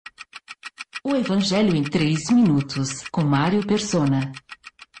O Evangelho em 3 minutos, com Mário Persona.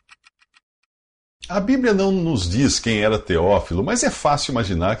 A Bíblia não nos diz quem era Teófilo, mas é fácil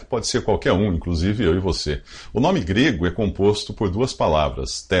imaginar que pode ser qualquer um, inclusive eu e você. O nome grego é composto por 2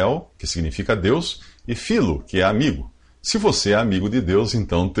 palavras, theo, que significa Deus, e philo, que é amigo. Se você é amigo de Deus,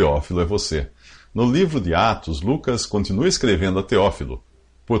 então Teófilo é você. No livro de Atos, Lucas continua escrevendo a Teófilo.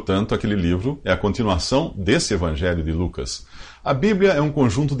 Portanto, aquele livro é a continuação desse Evangelho de Lucas. A Bíblia é um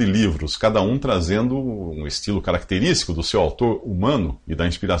conjunto de livros, cada um trazendo um estilo característico do seu autor humano e da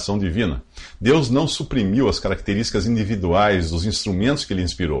inspiração divina. Deus não suprimiu as características individuais dos instrumentos que ele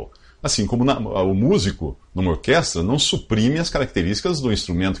inspirou. Assim como o músico, numa orquestra, não suprime as características do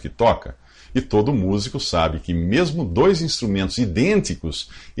instrumento que toca. E todo músico sabe que mesmo 2 instrumentos idênticos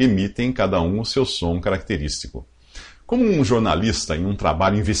emitem cada um o seu som característico. Como um jornalista em um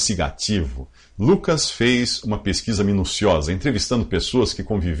trabalho investigativo, Lucas fez uma pesquisa minuciosa, entrevistando pessoas que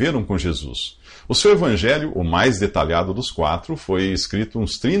conviveram com Jesus. O seu evangelho, o mais detalhado dos 4, foi escrito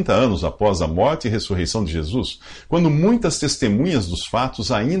uns 30 anos após a morte e ressurreição de Jesus, quando muitas testemunhas dos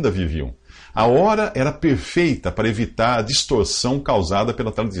fatos ainda viviam. A hora era perfeita para evitar a distorção causada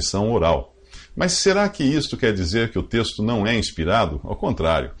pela tradição oral. Mas será que isto quer dizer que o texto não é inspirado? Ao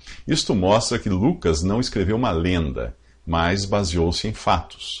contrário, isto mostra que Lucas não escreveu uma lenda, mas baseou-se em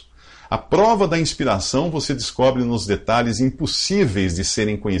fatos. A prova da inspiração você descobre nos detalhes impossíveis de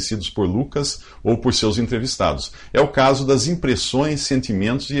serem conhecidos por Lucas ou por seus entrevistados. É o caso das impressões,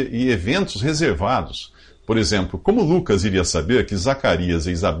 sentimentos e eventos reservados. Por exemplo, como Lucas iria saber que Zacarias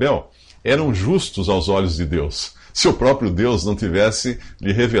e Isabel eram justos aos olhos de Deus, se o próprio Deus não tivesse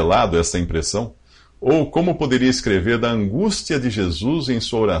lhe revelado essa impressão? Ou como poderia escrever da angústia de Jesus em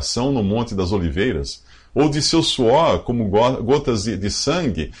sua oração no Monte das Oliveiras? Ou de seu suor como gotas de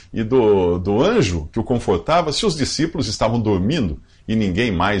sangue e do anjo que o confortava se os discípulos estavam dormindo e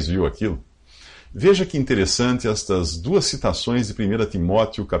ninguém mais viu aquilo? Veja que interessante estas 2 citações de 1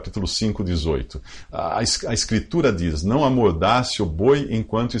 Timóteo, capítulo 5, 18. A Escritura diz, não amordace o boi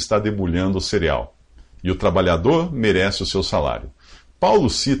enquanto está debulhando o cereal, e o trabalhador merece o seu salário. Paulo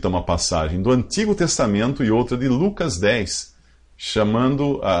cita uma passagem do Antigo Testamento e outra de Lucas 10,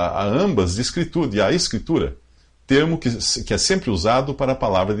 chamando a ambas de a Escritura, termo que é sempre usado para a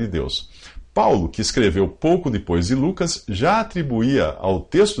palavra de Deus. Paulo, que escreveu pouco depois de Lucas, já atribuía ao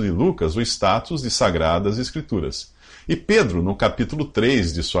texto de Lucas o status de Sagradas Escrituras. E Pedro, no capítulo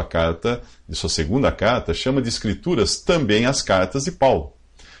 3 de sua segunda carta, chama de Escrituras também as cartas de Paulo.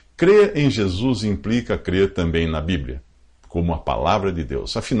 Crer em Jesus implica crer também na Bíblia, como a palavra de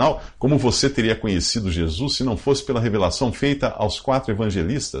Deus. Afinal, como você teria conhecido Jesus se não fosse pela revelação feita aos 4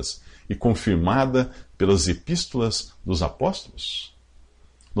 evangelistas e confirmada pelas epístolas dos apóstolos?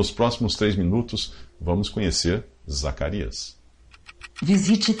 Nos próximos 3 minutos, vamos conhecer Zacarias.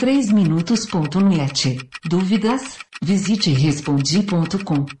 Visite 3minutos.net. Dúvidas? Visite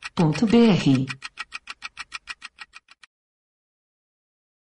respondi.com.br.